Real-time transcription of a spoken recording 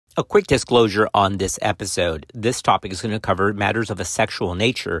A quick disclosure on this episode. This topic is going to cover matters of a sexual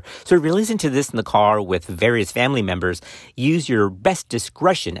nature. So if you're listening to this in the car with various family members, use your best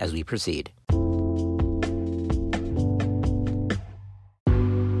discretion as we proceed.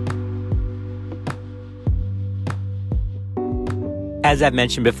 As I've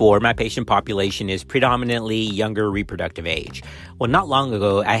mentioned before, my patient population is predominantly younger reproductive age. Well, not long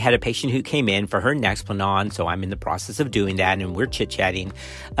ago, I had a patient who came in for her Nexplanon, so I'm in the process of doing that, and we're chit-chatting.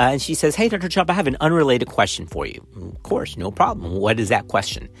 And she says, "Hey, Dr. Chubb, I have an unrelated question for you." Of course, no problem. What is that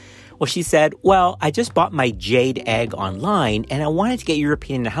question? Well, she said, "Well, I just bought my Jade Egg online, and I wanted to get your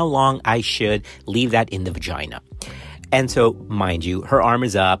opinion on how long I should leave that in the vagina." And so, mind you, her arm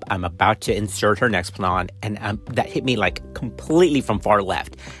is up. I'm about to insert her Nexplanon, and that hit me like completely from far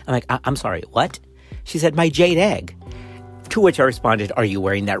left. I'm like, I'm sorry, what? She said, "My Jade Egg." To which I responded, "Are you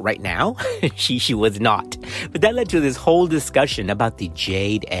wearing that right now?" She was not. But that led to this whole discussion about the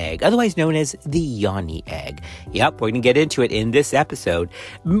Jade Egg, otherwise known as the yoni egg. Yep, we're going to get into it in this episode.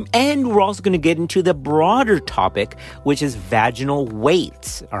 And we're also going to get into the broader topic, which is vaginal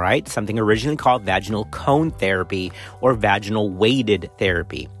weights, all right? Something originally called vaginal cone therapy or vaginal weighted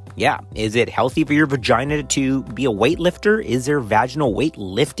therapy. Yeah. Is it healthy for your vagina to be a weightlifter? Is there vaginal weight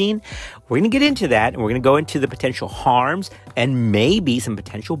lifting? We're going to get into that, and we're going to go into the potential harms and maybe some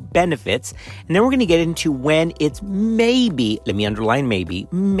potential benefits. And then we're going to get into when it's maybe, let me underline maybe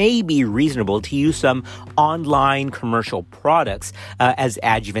reasonable to use some online commercial products as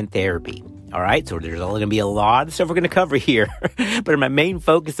adjuvant therapy. All right, so there's only going to be a lot of stuff we're going to cover here. But my main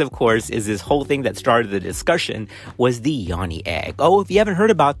focus, of course, is this whole thing that started the discussion was the yoni egg. Oh, if you haven't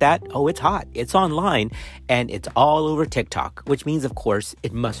heard about that, it's hot. It's online, and it's all over TikTok, which means, of course,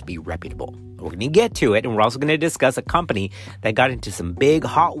 it must be reputable. We're going to get to it, and we're also going to discuss a company that got into some big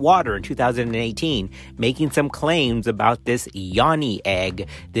hot water in 2018, making some claims about this yoni egg,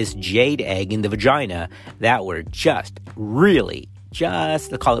 this jade egg in the vagina that were just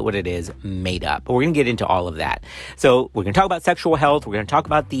to call it what it is, made up. But we're going to get into all of that. So we're going to talk about sexual health. We're going to talk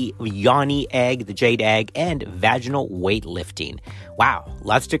about the yoni egg, the jade egg, and vaginal weightlifting. Wow,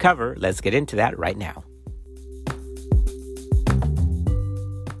 lots to cover. Let's get into that right now.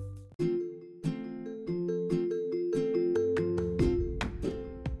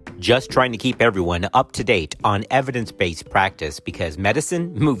 Just trying to keep everyone up to date on evidence-based practice because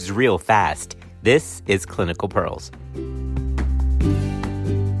medicine moves real fast. This is Clinical Pearls.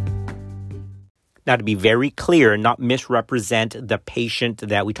 Now, to be very clear and not misrepresent the patient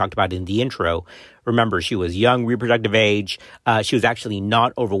that we talked about in the intro, remember, she was young, reproductive age. She was actually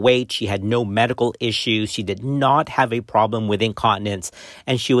not overweight. She had no medical issues. She did not have a problem with incontinence,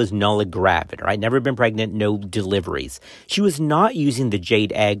 and she was null gravid, right? Never been pregnant, no deliveries. She was not using the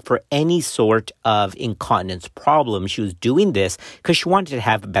Jade Egg for any sort of incontinence problem. She was doing this because she wanted to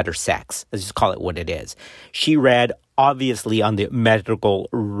have better sex. Let's just call it what it is. She read obviously on the medical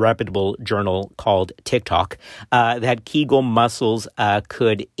reputable journal called TikTok, that Kegel muscles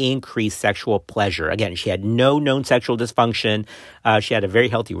could increase sexual pleasure. Again, she had no known sexual dysfunction. She had a very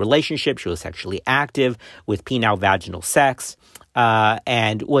healthy relationship. She was sexually active with penile vaginal sex.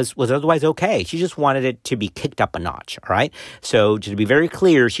 And was otherwise okay. She just wanted it to be kicked up a notch, all right? So to be very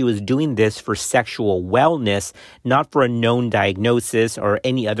clear, she was doing this for sexual wellness, not for a known diagnosis or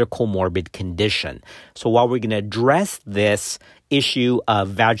any other comorbid condition. So while we're going to address this issue of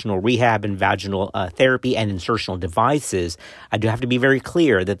vaginal rehab and vaginal therapy and insertional devices, I do have to be very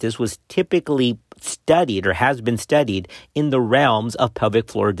clear that this was typically studied or has been studied in the realms of pelvic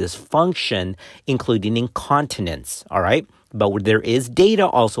floor dysfunction, including incontinence, all right? But there is data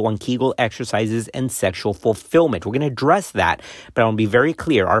also on Kegel exercises and sexual fulfillment. We're going to address that, but I want to be very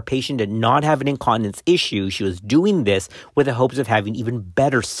clear. Our patient did not have an incontinence issue. She was doing this with the hopes of having even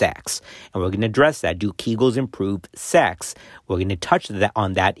better sex. And we're going to address that. Do Kegels improve sex? We're going to touch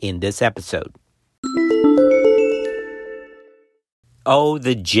on that in this episode. Oh,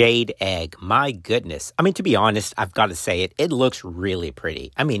 the Jade Egg. My goodness. I mean, to be honest, I've got to say it looks really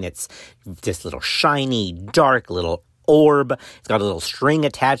pretty. I mean, it's this little shiny, dark little orb. It's got a little string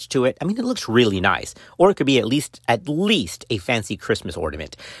attached to it. I mean, it looks really nice. Or it could be at least a fancy Christmas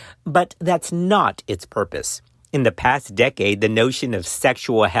ornament. But that's not its purpose. In the past decade, the notion of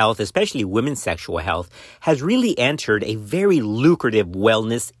sexual health, especially women's sexual health, has really entered a very lucrative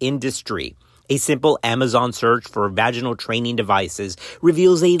wellness industry. A simple Amazon search for vaginal training devices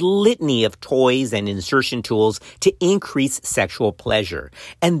reveals a litany of toys and insertion tools to increase sexual pleasure.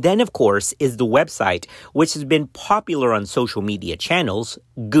 And then, of course, is the website, which has been popular on social media channels,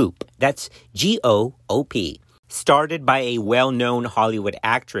 Goop. That's Goop. Started by a well-known Hollywood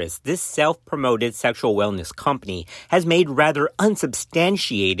actress, this self-promoted sexual wellness company has made rather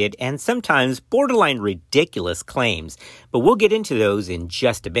unsubstantiated and sometimes borderline ridiculous claims, but we'll get into those in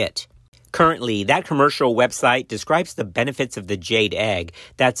just a bit. Currently, that commercial website describes the benefits of the Jade Egg,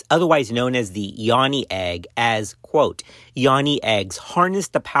 that's otherwise known as the Yoni Egg, as, quote, Yoni eggs harness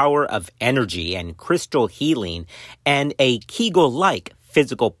the power of energy and crystal healing and a Kegel-like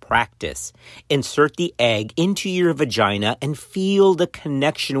physical practice. Insert the egg into your vagina and feel the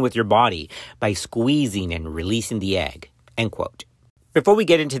connection with your body by squeezing and releasing the egg, end quote. Before we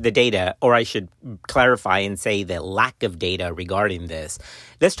get into the data, or I should clarify and say the lack of data regarding this,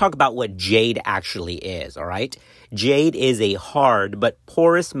 let's talk about what jade actually is, all right? Jade is a hard but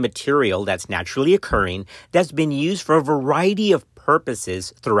porous material that's naturally occurring that's been used for a variety of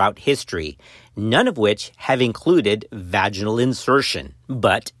purposes throughout history, none of which have included vaginal insertion.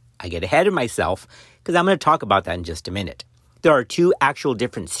 But I get ahead of myself because I'm going to talk about that in just a minute. There are two actual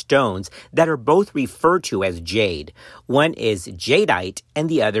different stones that are both referred to as jade. One is jadeite and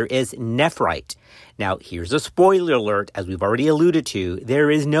the other is nephrite. Now, here's a spoiler alert. As we've already alluded to,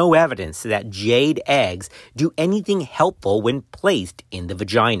 there is no evidence that jade eggs do anything helpful when placed in the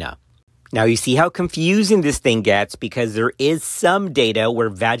vagina. Now, you see how confusing this thing gets because there is some data where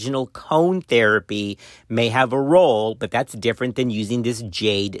vaginal cone therapy may have a role, but that's different than using this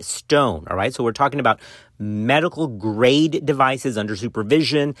jade stone, all right? So we're talking about medical grade devices under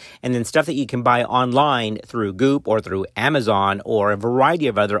supervision and then stuff that you can buy online through Goop or through Amazon or a variety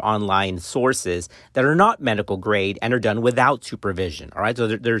of other online sources that are not medical grade and are done without supervision, all right? So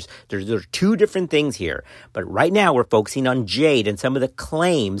there's two different things here. But right now we're focusing on jade and some of the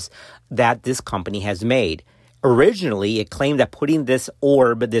claims that this company has made. Originally, it claimed that putting this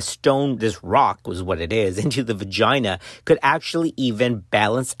orb, this stone, this rock was what it is, into the vagina could actually even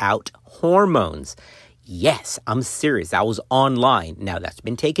balance out hormones. Yes, I'm serious. That was online. Now, that's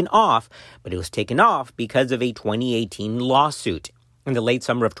been taken off, but it was taken off because of a 2018 lawsuit. In the late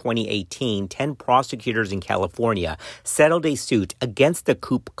summer of 2018, 10 prosecutors in California settled a suit against the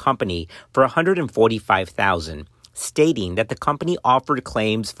Coop company for $145,000. Stating that the company offered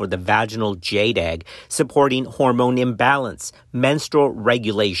claims for the vaginal jade egg supporting hormone imbalance, menstrual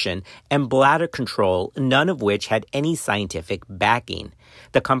regulation, and bladder control, none of which had any scientific backing.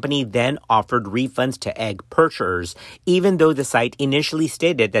 The company then offered refunds to egg purchasers, even though the site initially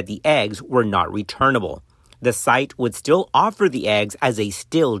stated that the eggs were not returnable. The site would still offer the eggs as they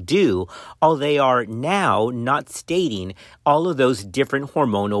still do, although they are now not stating all of those different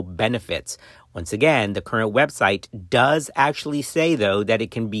hormonal benefits. Once again, the current website does actually say, though, that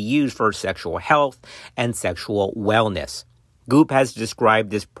it can be used for sexual health and sexual wellness. Goop has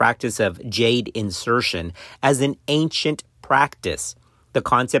described this practice of jade insertion as an ancient practice. The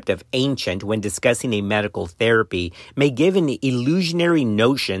concept of ancient when discussing a medical therapy may give an illusionary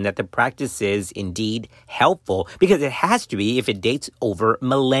notion that the practice is indeed helpful because it has to be if it dates over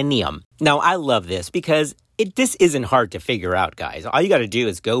millennium. Now, I love this because this isn't hard to figure out, guys. All you got to do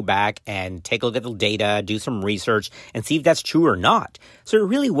is go back and take a look at the data, do some research, and see if that's true or not. So it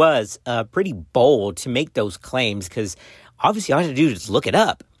really was pretty bold to make those claims because obviously all you have to do is just look it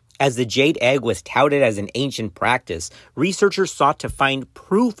up. As the jade egg was touted as an ancient practice, researchers sought to find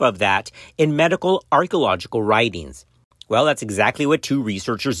proof of that in medical archaeological writings. Well, that's exactly what two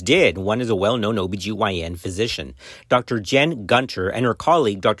researchers did. One is a well-known OBGYN physician, Dr. Jen Gunter, and her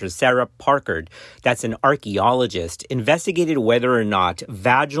colleague, Dr. Sarah Parkard, that's an archaeologist, investigated whether or not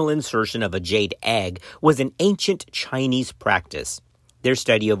vaginal insertion of a jade egg was an ancient Chinese practice. Their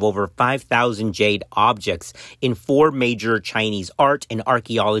study of over 5,000 jade objects in 4 major Chinese art and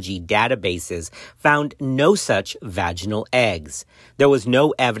archaeology databases found no such vaginal eggs. There was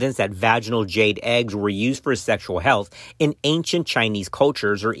no evidence that vaginal jade eggs were used for sexual health in ancient Chinese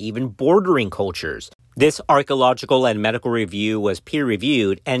cultures or even bordering cultures. This archaeological and medical review was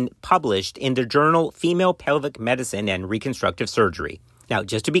peer-reviewed and published in the journal Female Pelvic Medicine and Reconstructive Surgery. Now,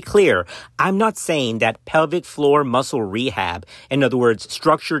 just to be clear, I'm not saying that pelvic floor muscle rehab, in other words,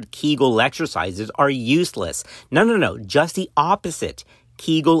 structured Kegel exercises, are useless. No, just the opposite.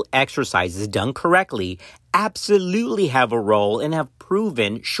 Kegel exercises done correctly absolutely have a role and have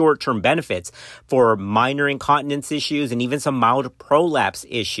proven short-term benefits for minor incontinence issues and even some mild prolapse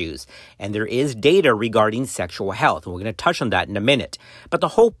issues. And there is data regarding sexual health, and we're going to touch on that in a minute. But the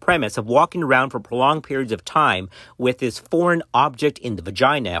whole premise of walking around for prolonged periods of time with this foreign object in the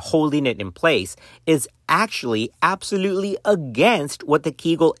vagina, holding it in place, is actually absolutely against what the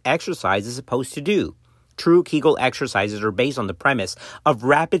Kegel exercise is supposed to do. True Kegel exercises are based on the premise of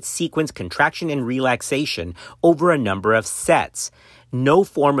rapid sequence contraction and relaxation over a number of sets. No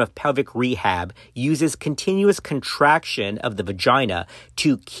form of pelvic rehab uses continuous contraction of the vagina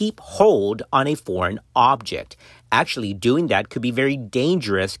to keep hold on a foreign object. Actually, doing that could be very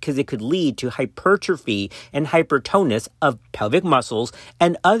dangerous because it could lead to hypertrophy and hypertonus of pelvic muscles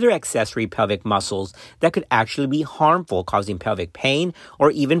and other accessory pelvic muscles that could actually be harmful, causing pelvic pain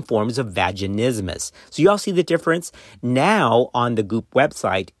or even forms of vaginismus. So you all see the difference? Now on the Goop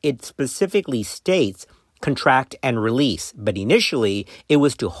website, it specifically states contract and release. But initially, it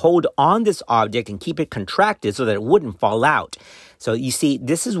was to hold on this object and keep it contracted so that it wouldn't fall out. So you see,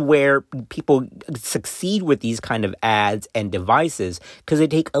 this is where people succeed with these kind of ads and devices because they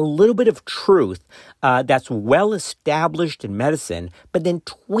take a little bit of truth that's well established in medicine, but then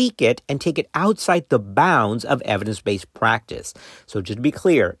tweak it and take it outside the bounds of evidence-based practice. So just to be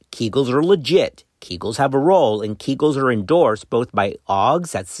clear, Kegels are legit. Kegels have a role, and Kegels are endorsed both by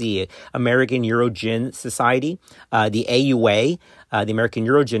AUGS, that's the American Urogyn Society, the AUA, the American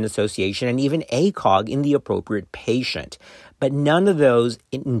Urogyn Association, and even ACOG in the appropriate patient. But none of those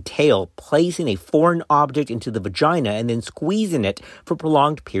entail placing a foreign object into the vagina and then squeezing it for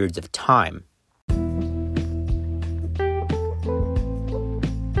prolonged periods of time.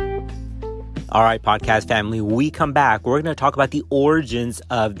 All right, podcast family, we come back. We're going to talk about the origins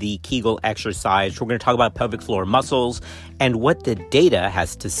of the Kegel exercise. We're going to talk about pelvic floor muscles and what the data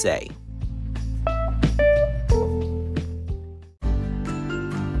has to say.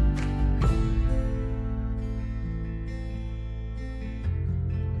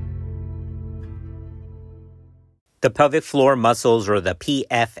 The pelvic floor muscles, or the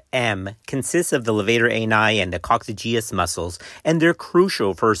PFM, consists of the levator ani and the coccygeus muscles, and they're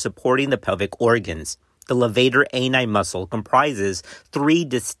crucial for supporting the pelvic organs. The levator ani muscle comprises 3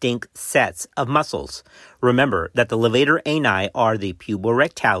 distinct sets of muscles. Remember that the levator ani are the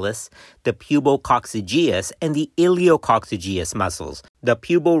puborectalis, the pubococcygeus, and the iliococcygeus muscles. The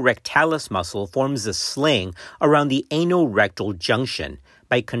puborectalis muscle forms a sling around the anorectal junction.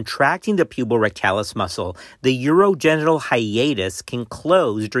 By contracting the puborectalis muscle, the urogenital hiatus can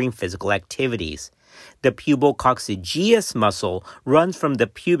close during physical activities. The pubococcygeus muscle runs from the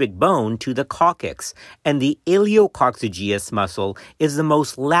pubic bone to the coccyx, and the iliococcygeus muscle is the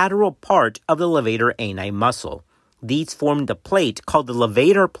most lateral part of the levator ani muscle. These form the plate called the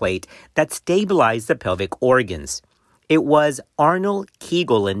levator plate that stabilize the pelvic organs. It was Arnold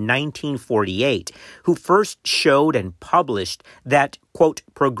Kegel in 1948 who first showed and published that, quote,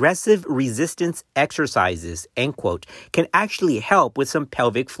 progressive resistance exercises, end quote, can actually help with some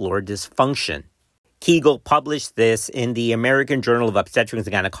pelvic floor dysfunction. Kegel published this in the American Journal of Obstetrics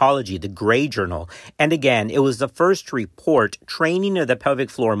and Gynecology, the Gray Journal. And again, it was the first to report training of the pelvic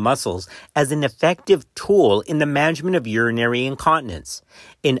floor muscles as an effective tool in the management of urinary incontinence.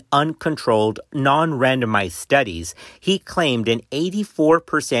 In uncontrolled, non-randomized studies, he claimed an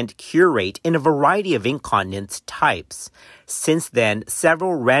 84% cure rate in a variety of incontinence types. Since then,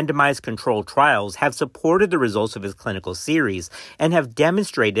 several randomized controlled trials have supported the results of his clinical series and have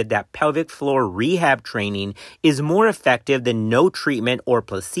demonstrated that pelvic floor rehab training is more effective than no treatment or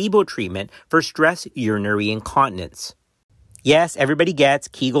placebo treatment for stress urinary incontinence. Yes, everybody gets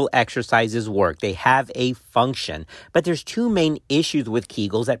Kegel exercises work. They have a function. But there's 2 main issues with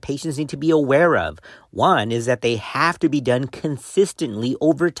Kegels that patients need to be aware of. One is that they have to be done consistently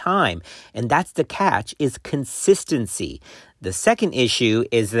over time. And that's the catch, is consistency. The second issue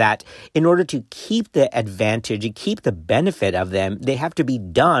is that in order to keep the advantage and keep the benefit of them, they have to be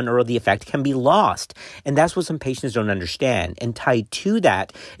done or the effect can be lost. And that's what some patients don't understand. And tied to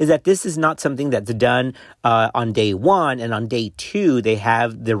that is that this is not something that's done on day 1 and on day 2 they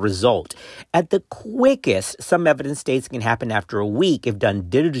have the result. At the quickest, some evidence states it can happen after a week if done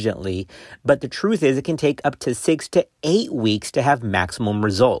diligently. But the truth is it can take up to 6 to 8 weeks to have maximum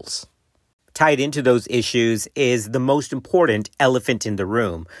results. Tied into those issues is the most important elephant in the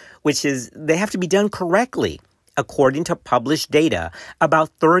room, which is they have to be done correctly. According to published data,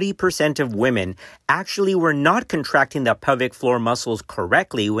 about 30% of women actually were not contracting the pelvic floor muscles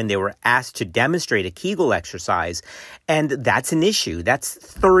correctly when they were asked to demonstrate a Kegel exercise. And that's an issue. That's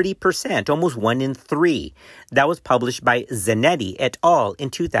 30%, almost 1 in 3. That was published by Zanetti et al. In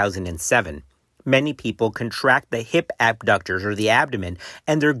 2007. Many people contract the hip abductors or the abdomen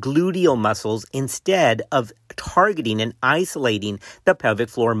and their gluteal muscles instead of targeting and isolating the pelvic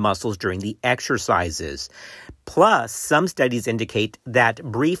floor muscles during the exercises. Plus, some studies indicate that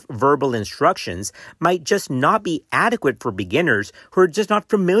brief verbal instructions might just not be adequate for beginners who are just not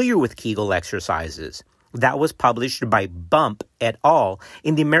familiar with Kegel exercises. That was published by Bump et al.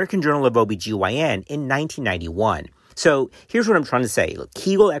 In the American Journal of OBGYN in 1991. So here's what I'm trying to say. Look,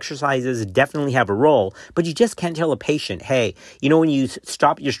 Kegel exercises definitely have a role, but you just can't tell a patient, hey, when you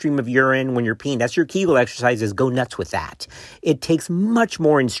stop your stream of urine when you're peeing, that's your Kegel exercises, go nuts with that. It takes much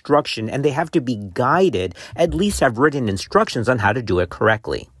more instruction, and they have to be guided, at least have written instructions on how to do it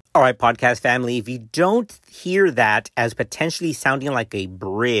correctly. All right, podcast family, if you don't hear that as potentially sounding like a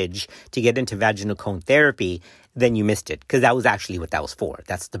bridge to get into vaginal cone therapy, then you missed it, because that was actually what that was for.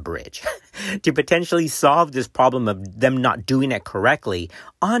 That's the bridge. To potentially solve this problem of them not doing it correctly,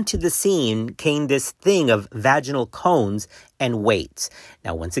 onto the scene came this thing of vaginal cones and weights.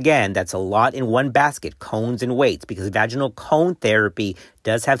 Now, once again, that's a lot in one basket, cones and weights, because vaginal cone therapy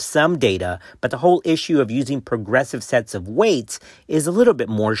does have some data, but the whole issue of using progressive sets of weights is a little bit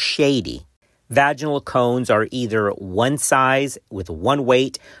more shady. Vaginal cones are either one size with one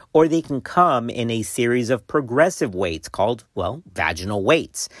weight, or they can come in a series of progressive weights called, vaginal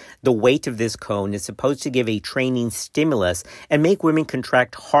weights. The weight of this cone is supposed to give a training stimulus and make women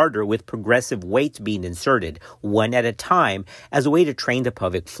contract harder with progressive weights being inserted, one at a time, as a way to train the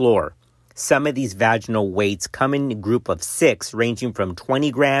pelvic floor. Some of these vaginal weights come in a group of 6, ranging from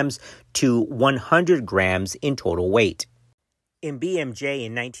 20 grams to 100 grams in total weight. In BMJ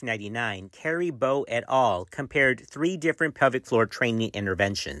in 1999, Carrie Bow et al. Compared 3 different pelvic floor training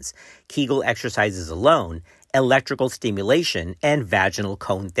interventions: Kegel exercises alone, electrical stimulation, and vaginal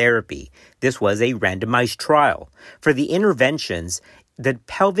cone therapy. This was a randomized trial. For the interventions, the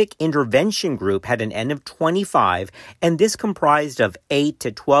pelvic intervention group had an N of 25, and this comprised of 8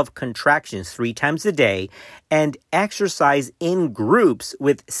 to 12 contractions 3 times a day and exercise in groups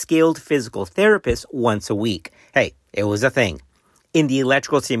with skilled physical therapists once a week. Hey, it was a thing. In the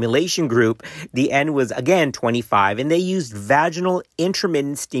electrical stimulation group, the N was again 25, and they used vaginal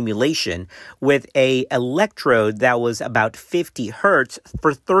intermittent stimulation with an electrode that was about 50 hertz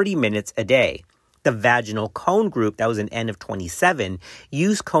for 30 minutes a day. The vaginal cone group, that was an N of 27,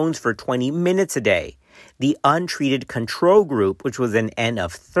 used cones for 20 minutes a day. The untreated control group, which was an N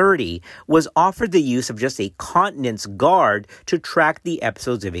of 30, was offered the use of just a continence guard to track the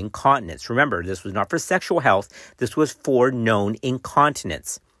episodes of incontinence. Remember, this was not for sexual health. This was for known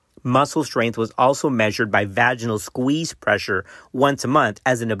incontinence. Muscle strength was also measured by vaginal squeeze pressure once a month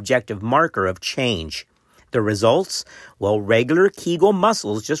as an objective marker of change. The results? Regular Kegel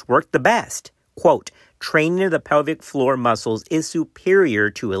muscles just worked the best. Quote, training of the pelvic floor muscles is superior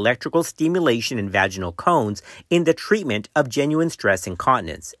to electrical stimulation in vaginal cones in the treatment of genuine stress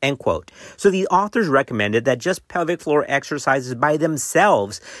incontinence, end quote. So the authors recommended that just pelvic floor exercises by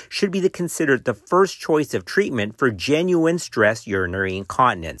themselves should be considered the first choice of treatment for genuine stress urinary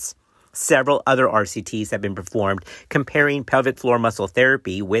incontinence. Several other RCTs have been performed comparing pelvic floor muscle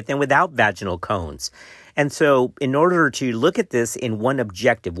therapy with and without vaginal cones. And so in order to look at this in one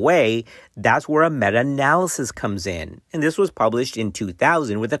objective way, that's where a meta-analysis comes in. And this was published in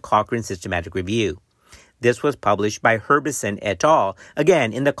 2000 with a Cochrane Systematic Review. This was published by Herbison et al.,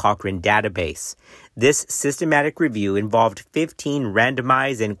 again in the Cochrane database. This systematic review involved 15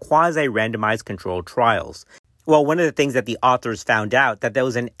 randomized and quasi-randomized controlled trials. Well, one of the things that the authors found out that there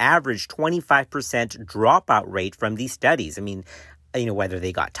was an average 25% dropout rate from these studies. I mean, whether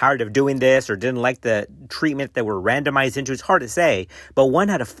they got tired of doing this or didn't like the treatment that were randomized into, it's hard to say, but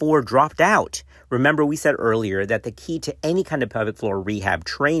 1 out of 4 dropped out. Remember, we said earlier that the key to any kind of pelvic floor rehab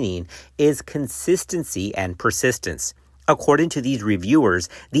training is consistency and persistence. According to these reviewers,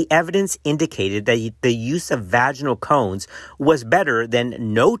 the evidence indicated that the use of vaginal cones was better than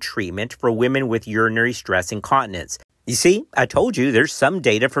no treatment for women with urinary stress incontinence. You see, I told you there's some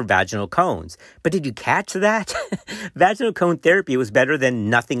data for vaginal cones. But did you catch that? Vaginal cone therapy was better than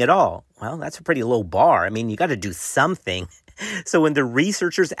nothing at all. Well, that's a pretty low bar. I mean, you got to do something. So when the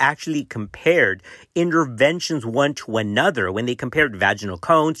researchers actually compared interventions one to another, when they compared vaginal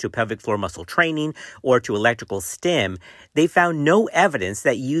cones to pelvic floor muscle training or to electrical stim, they found no evidence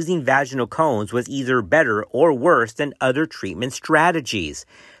that using vaginal cones was either better or worse than other treatment strategies.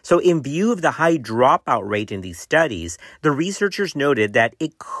 So in view of the high dropout rate in these studies, the researchers noted that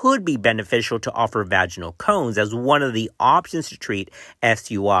it could be beneficial to offer vaginal cones as one of the options to treat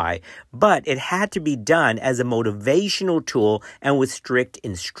SUI, but it had to be done as a motivational tool and with strict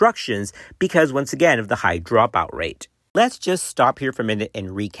instructions because, once again, of the high dropout rate. Let's just stop here for a minute and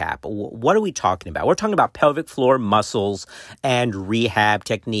recap. What are we talking about? We're talking about pelvic floor muscles and rehab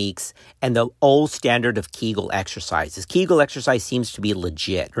techniques and the old standard of Kegel exercises. Kegel exercise seems to be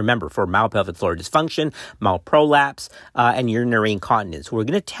legit. Remember, for mild pelvic floor dysfunction, mild prolapse, and urinary incontinence. We're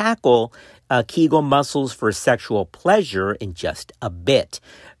going to tackle Kegel muscles for sexual pleasure in just a bit.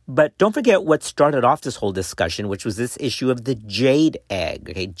 But don't forget what started off this whole discussion, which was this issue of the jade egg.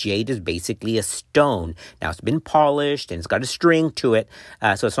 Okay, jade is basically a stone. Now, it's been polished and it's got a string to it,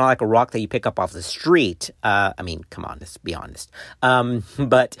 so it's not like a rock that you pick up off the street. Come on, let's be honest.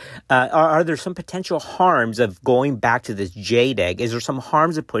 But are there some potential harms of going back to this jade egg? Is there some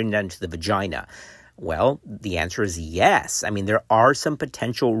harms of putting that into the vagina? Well, the answer is yes. There are some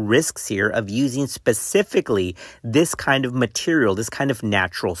potential risks here of using specifically this kind of material, this kind of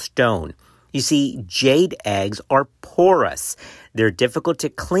natural stone. You see, jade eggs are porous. They're difficult to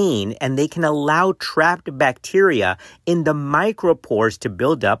clean, and they can allow trapped bacteria in the micropores to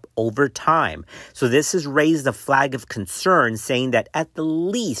build up over time. So this has raised a flag of concern, saying that at the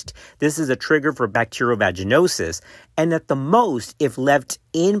least, this is a trigger for bacterial vaginosis, and at the most, if left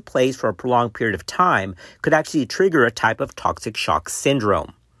in place for a prolonged period of time, could actually trigger a type of toxic shock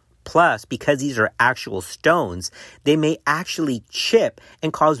syndrome. Plus, because these are actual stones, they may actually chip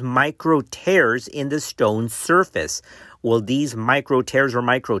and cause micro tears in the stone surface. Well, these micro tears or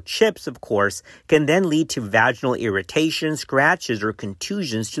micro chips, of course, can then lead to vaginal irritation, scratches, or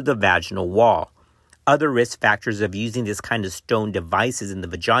contusions to the vaginal wall. Other risk factors of using this kind of stone devices in the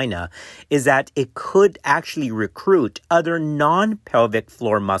vagina is that it could actually recruit other non-pelvic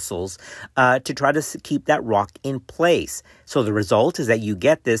floor muscles to try to keep that rock in place. So the result is that you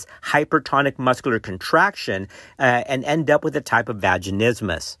get this hypertonic muscular contraction and end up with a type of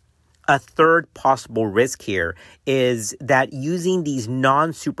vaginismus. A third possible risk here is that using these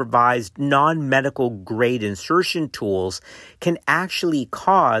non-supervised, non-medical grade insertion tools can actually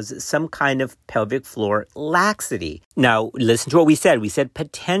cause some kind of pelvic floor laxity. Now, listen to what we said. We said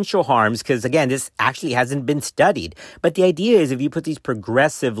potential harms because, again, this actually hasn't been studied. But the idea is if you put these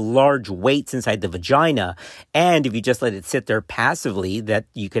progressive large weights inside the vagina and if you just let it sit there passively, that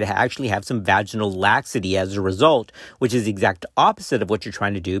you could actually have some vaginal laxity as a result, which is the exact opposite of what you're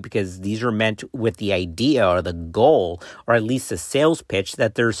trying to do because these are meant with the idea or the goal, or at least the sales pitch,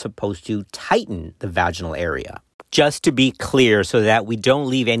 that they're supposed to tighten the vaginal area. Just to be clear so that we don't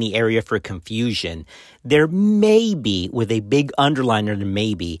leave any area for confusion, there may be, with a big underliner, there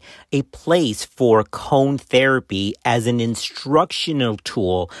may be a place for cone therapy as an instructional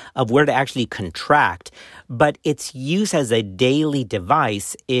tool of where to actually contract, but its use as a daily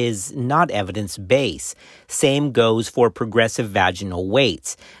device is not evidence-based. Same goes for progressive vaginal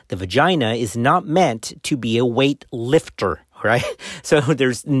weights. The vagina is not meant to be a weight lifter. Right? So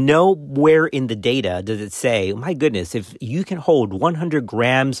there's nowhere in the data does it say, my goodness, if you can hold 100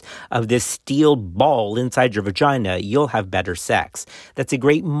 grams of this steel ball inside your vagina, you'll have better sex. That's a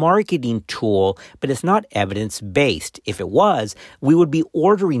great marketing tool, but it's not evidence-based. If it was, we would be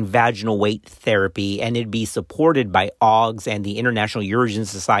ordering vaginal weight therapy and it'd be supported by OGS and the International Urological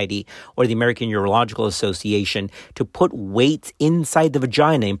Society or the American Urological Association to put weights inside the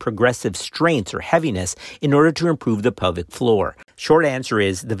vagina in progressive strengths or heaviness in order to improve the pelvic floor. Short answer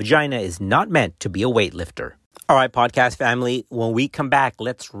is the vagina is not meant to be a weightlifter. All right, podcast family, when we come back,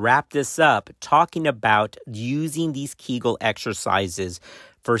 let's wrap this up talking about using these Kegel exercises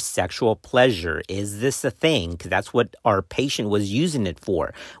for sexual pleasure. Is this a thing? Because that's what our patient was using it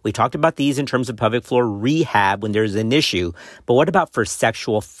for. We talked about these in terms of pelvic floor rehab when there's an issue, but what about for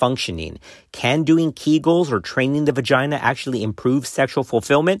sexual functioning? Can doing Kegels or training the vagina actually improve sexual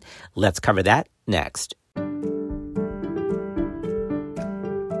fulfillment? Let's cover that next.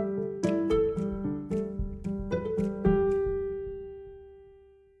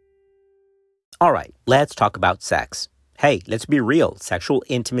 All right, let's talk about sex. Hey, let's be real. Sexual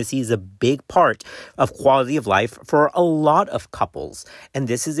intimacy is a big part of quality of life for a lot of couples, and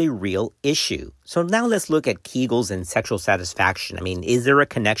this is a real issue. So now let's look at Kegels and sexual satisfaction. Is there a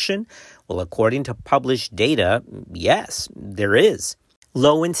connection? Well, according to published data, yes, there is.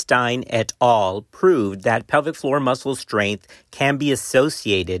 Lowenstein et al. Proved that pelvic floor muscle strength can be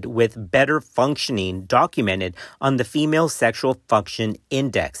associated with better functioning documented on the Female Sexual Function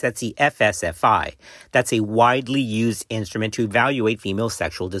Index. That's the FSFI. That's a widely used instrument to evaluate female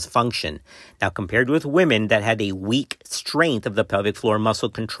sexual dysfunction. Now, compared with women that had a weak strength of the pelvic floor muscle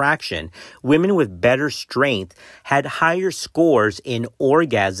contraction, women with better strength had higher scores in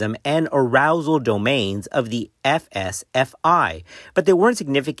orgasm and arousal domains of the FSFI, but there weren't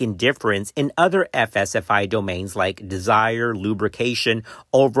significant difference in other FSFI domains like desire, lubrication,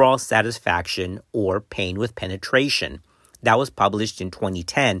 overall satisfaction, or pain with penetration. That was published in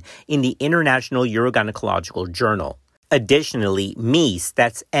 2010 in the International Urogynecological Journal. Additionally, MEESE,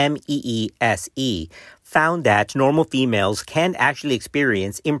 that's MEESE, found that normal females can actually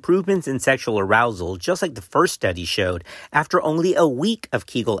experience improvements in sexual arousal, just like the first study showed, after only a week of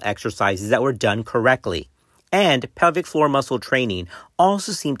Kegel exercises that were done correctly. And pelvic floor muscle training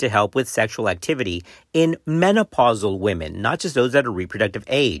also seemed to help with sexual activity in menopausal women, not just those at a reproductive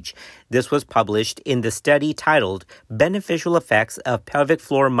age. This was published in the study titled Beneficial Effects of Pelvic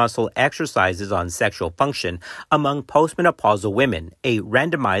Floor Muscle Exercises on Sexual Function Among Postmenopausal Women, a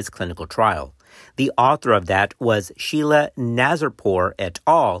randomized clinical trial. The author of that was Sheila Nazarpour et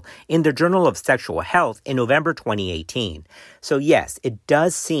al. In the Journal of Sexual Health in November 2018. So yes, it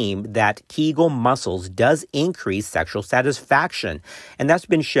does seem that Kegel muscles does increase sexual satisfaction, and that's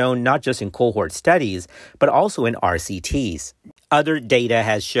been shown not just in cohort studies, but also in RCTs. Other data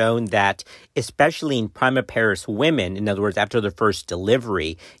has shown that, especially in primiparous women, in other words, after their first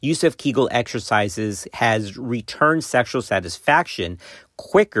delivery, use of Kegel exercises has returned sexual satisfaction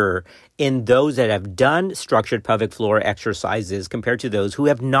quicker in those that have done structured pelvic floor exercises compared to those who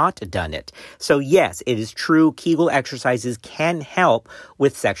have not done it. So yes, it is true, Kegel exercises can help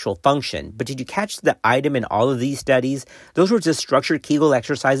with sexual function. But did you catch the item in all of these studies? Those were just structured Kegel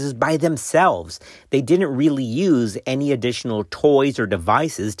exercises by themselves. They didn't really use any additional toys or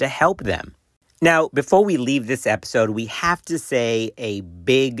devices to help them. Now, before we leave this episode, we have to say a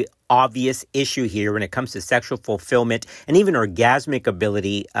big, obvious issue here when it comes to sexual fulfillment and even orgasmic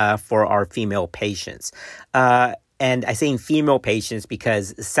ability for our female patients. And I say in female patients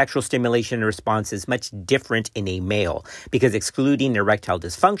because sexual stimulation response is much different in a male, because excluding erectile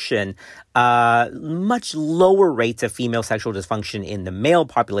dysfunction, much lower rates of female sexual dysfunction in the male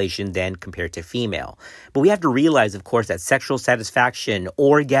population than compared to female. But we have to realize, of course, that sexual satisfaction,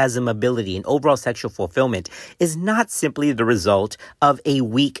 orgasm ability, and overall sexual fulfillment is not simply the result of a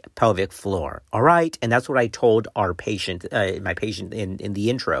weak pelvic floor, all right? And that's what I told our patient, my patient in the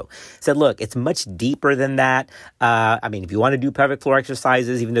intro. Said, look, it's much deeper than that. If you want to do pelvic floor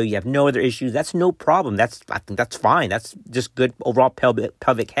exercises, even though you have no other issues, that's no problem. I think that's fine. That's just good overall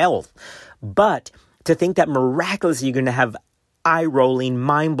pelvic health. But to think that miraculously you're going to have eye-rolling,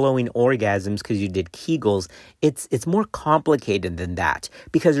 mind-blowing orgasms because you did Kegels, it's more complicated than that,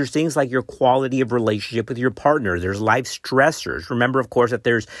 because there's things like your quality of relationship with your partner. There's life stressors. Remember, of course, that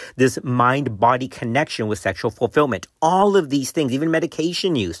there's this mind-body connection with sexual fulfillment. All of these things, even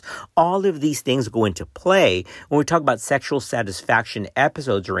medication use, all of these things go into play when we talk about sexual satisfaction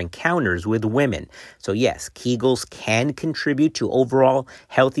episodes or encounters with women. So yes, Kegels can contribute to overall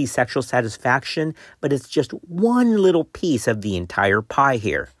healthy sexual satisfaction, but it's just one little piece of the entire pie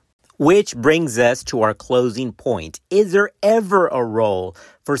here. Which brings us to our closing point. Is there ever a role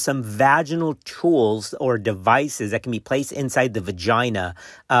for some vaginal tools or devices that can be placed inside the vagina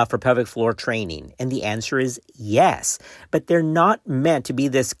for pelvic floor training? And the answer is yes. But they're not meant to be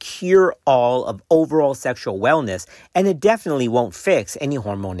this cure-all of overall sexual wellness, and it definitely won't fix any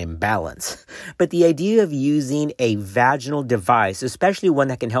hormone imbalance. But the idea of using a vaginal device, especially one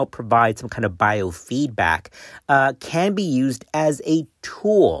that can help provide some kind of biofeedback, can be used as a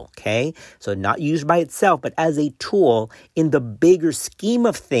tool, okay? So not used by itself, but as a tool in the bigger scheme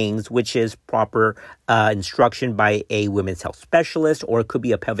of things, which is proper instruction by a women's health specialist, or it could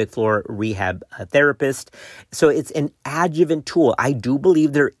be a pelvic floor rehab therapist. So it's an adjuvant tool. I do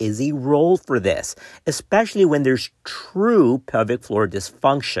believe there is a role for this, especially when there's true pelvic floor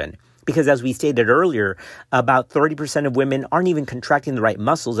dysfunction. Because as we stated earlier, about 30% of women aren't even contracting the right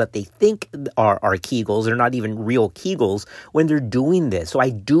muscles that they think are Kegels. They're not even real Kegels when they're doing this. So I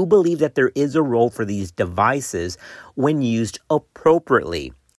do believe that there is a role for these devices when used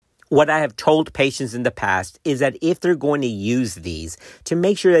appropriately. What I have told patients in the past is that if they're going to use these, to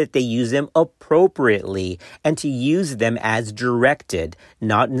make sure that they use them appropriately and to use them as directed,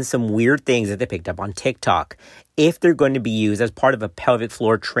 not in some weird things that they picked up on TikTok. If they're going to be used as part of a pelvic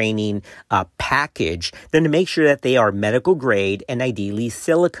floor training package, then to make sure that they are medical grade and ideally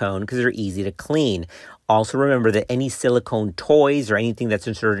silicone because they're easy to clean. Also remember that any silicone toys or anything that's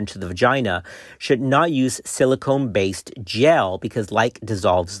inserted into the vagina should not use silicone-based gel because like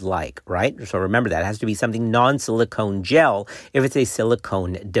dissolves like, right? So remember that. It has to be something non-silicone gel if it's a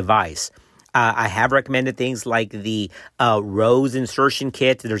silicone device. I have recommended things like the Rose insertion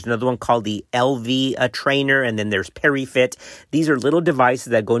kit. There's another one called the LV trainer, and then there's PeriFit. These are little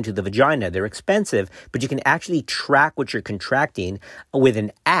devices that go into the vagina. They're expensive, but you can actually track what you're contracting with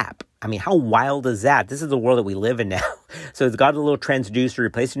an app. I mean, how wild is that? This is the world that we live in now. So it's got a little transducer, you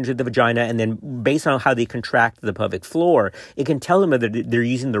place it into the vagina, and then based on how they contract the pelvic floor, it can tell them whether they're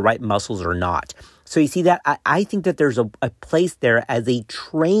using the right muscles or not. So you see that I think that there's a place there as a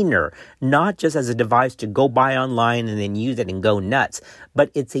trainer, not just as a device to go buy online and then use it and go nuts, but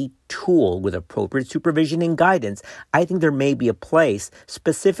it's a tool with appropriate supervision and guidance. I think there may be a place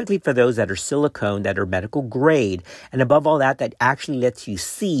specifically for those that are silicone, that are medical grade, and above all that actually lets you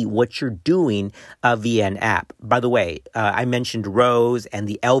see what you're doing via an app. By the way, I mentioned Rose and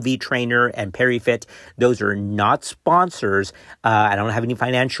the LV Trainer and PeriFit. Those are not sponsors. I don't have any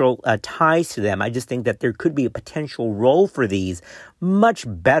financial ties to them. I just think that there could be a potential role for these much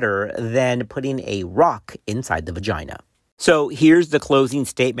better than putting a rock inside the vagina. So here's the closing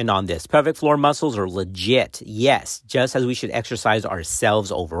statement on this. Pelvic floor muscles are legit. Yes, just as we should exercise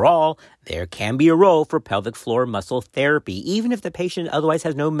ourselves overall, there can be a role for pelvic floor muscle therapy, even if the patient otherwise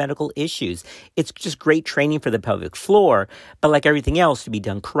has no medical issues. It's just great training for the pelvic floor, but like everything else, to be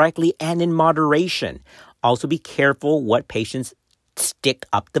done correctly and in moderation. Also be careful what patients stick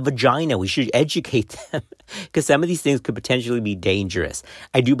up the vagina. We should educate them because some of these things could potentially be dangerous.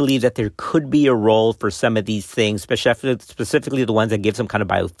 I do believe that there could be a role for some of these things, specifically the ones that give some kind of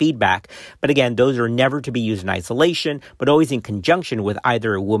biofeedback. But again, those are never to be used in isolation, but always in conjunction with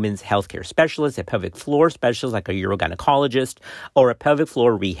either a woman's healthcare specialist, a pelvic floor specialist like a urogynecologist, or a pelvic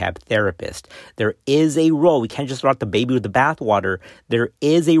floor rehab therapist. There is a role. We can't just throw out the baby with the bathwater. There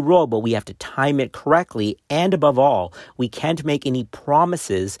is a role, but we have to time it correctly. And above all, we can't make any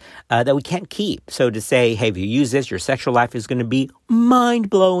promises that we can't keep. So to say, hey, if you use this, your sexual life is going to be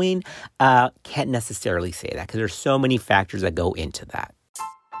mind-blowing, can't necessarily say that because there's so many factors that go into that.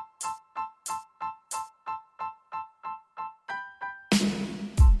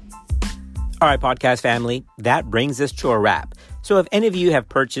 All right, podcast family, that brings us to a wrap. So if any of you have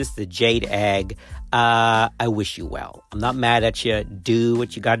purchased the Jade Egg, I wish you well. I'm not mad at you. Do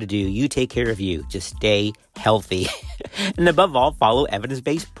what you got to do. You take care of you. Just stay healthy. And above all, follow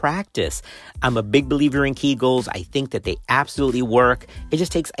evidence-based practice. I'm a big believer in Kegels. I think that they absolutely work. It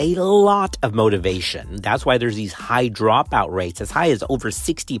just takes a lot of motivation. That's why there's these high dropout rates, as high as over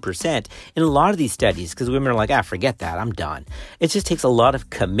 60% in a lot of these studies, because women are like, forget that. I'm done. It just takes a lot of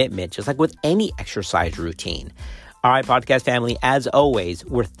commitment, just like with any exercise routine. All right, podcast family, as always,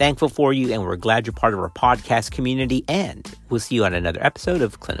 we're thankful for you and we're glad you're part of our podcast community, and we'll see you on another episode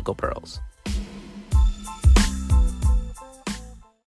of Clinical Pearls.